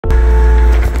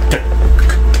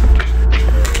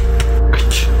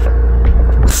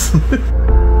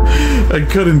I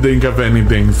couldn't think of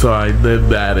anything, so I did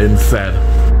that instead.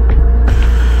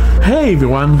 Hey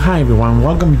everyone, hi everyone,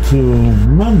 welcome to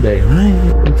Monday,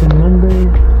 right? It's a Monday.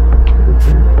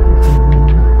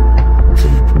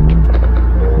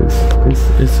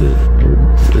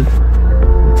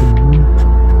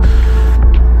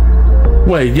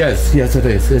 Wait, yes it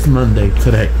is. It's Monday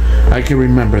today. I can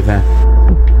remember that.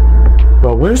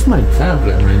 But where's my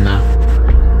tablet right now?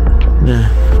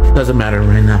 Yeah, doesn't matter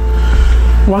right now.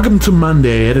 Welcome to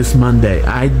Monday. It is Monday.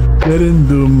 I didn't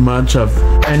do much of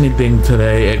anything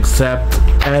today except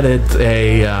edit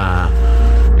a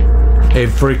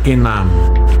freaking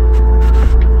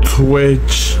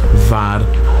Twitch VOD.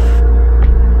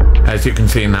 As you can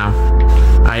see now,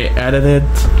 I edited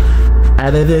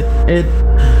it.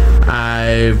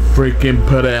 I freaking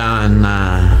put it on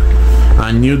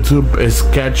YouTube. It's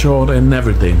scheduled and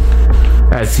everything,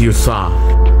 as you saw.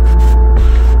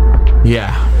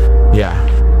 Yeah.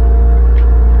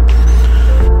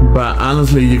 But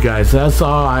honestly, you guys, that's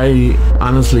all I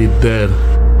honestly did.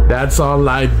 That's all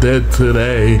I did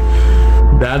today.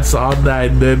 That's all that I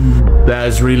did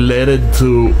that's related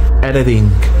to editing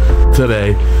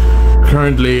today.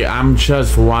 Currently, I'm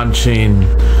just watching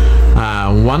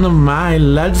one of my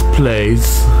Let's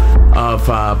Plays of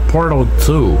Portal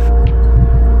 2.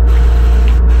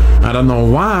 I don't know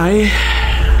why.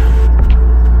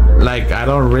 Like, I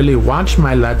don't really watch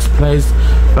my Let's Plays,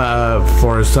 but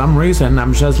for some reason,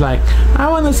 I'm just like, I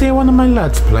want to see one of my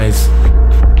Let's Plays.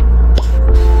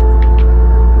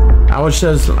 I was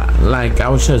just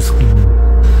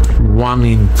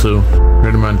wanting to,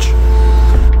 pretty much.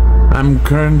 I'm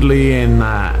currently in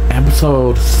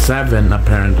episode 7,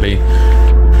 apparently.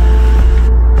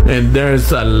 And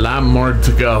there's a lot more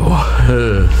to go.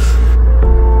 I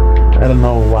don't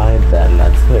know why that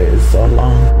Let's Play is so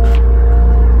long.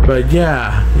 But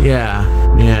yeah.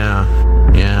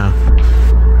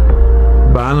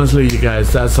 But honestly, you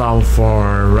guys, that's all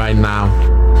for right now.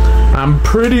 I'm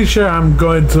pretty sure I'm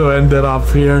going to end it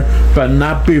off here, but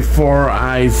not before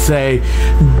I say,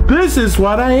 this is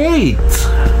what I ate.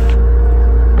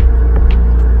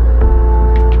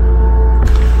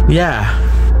 Yeah.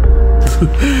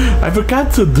 I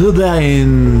forgot to do that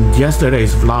in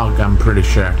yesterday's vlog, I'm pretty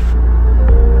sure.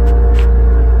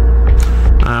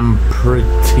 I'm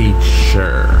pretty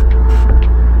sure.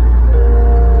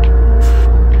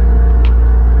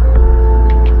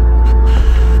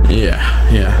 Yeah.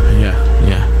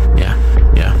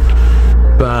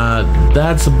 But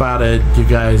that's about it, you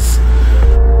guys.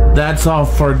 That's all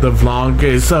for the vlog.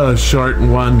 It's a short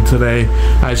one today.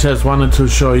 I just wanted to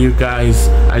show you guys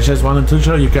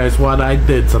what I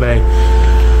did today.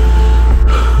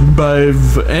 But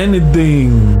if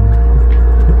anything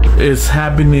is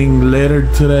happening later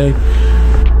today,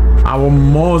 I will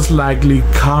most likely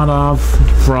cut off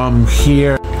from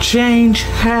here. Change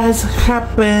has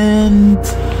happened.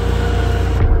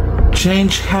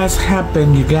 Change has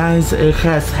happened, you guys. It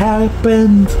has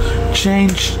happened.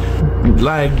 Change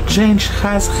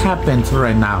has happened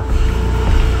right now.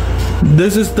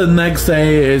 This is the next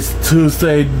day. It's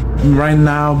Tuesday right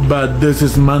now, but this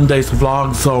is Monday's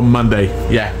vlog, so Monday.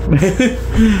 Yeah.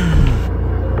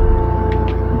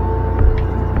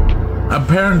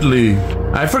 Apparently,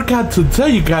 I forgot to tell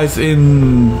you guys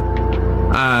in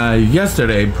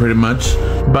yesterday, pretty much,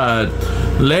 but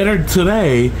later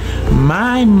today,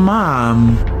 my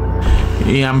mom,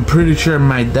 I'm pretty sure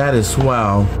my dad as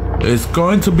well, is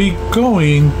going to be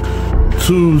going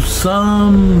to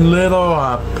some little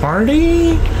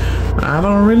party. I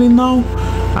don't really know.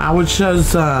 I was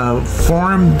just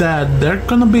informed that they're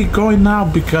gonna be going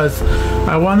out because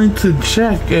I wanted to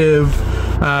check if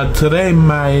today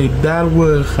my dad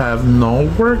will have no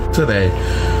work today.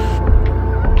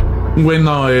 We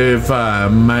know if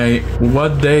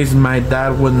what days my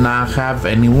dad would not have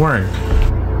any work.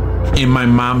 And my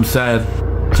mom said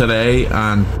today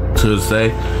on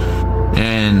Tuesday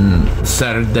and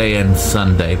Saturday and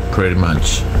Sunday, pretty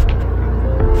much.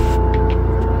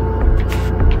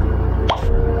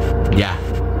 Yeah.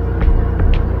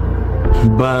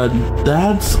 But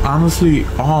that's honestly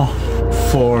all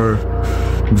for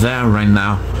that right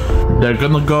now. They're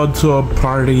gonna go to a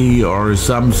party or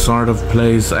some sort of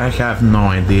place. I have no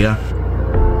idea.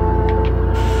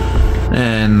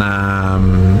 And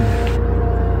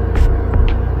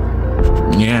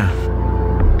yeah.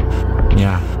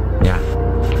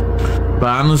 But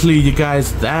honestly, you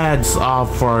guys, that's all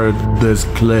for this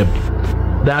clip.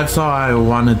 That's all I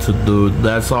wanted to do.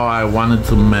 That's all I wanted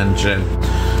to mention.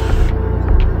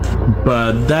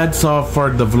 But that's all for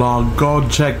the vlog. Go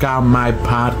check out my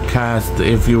podcast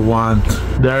if you want.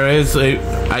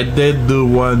 I did do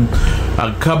one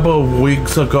a couple of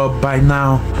weeks ago by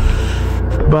now.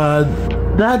 But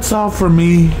that's all for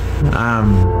me.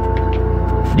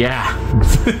 Yeah.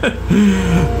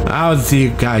 I'll see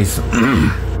you guys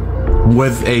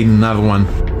with another one.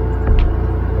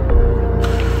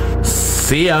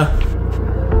 See ya.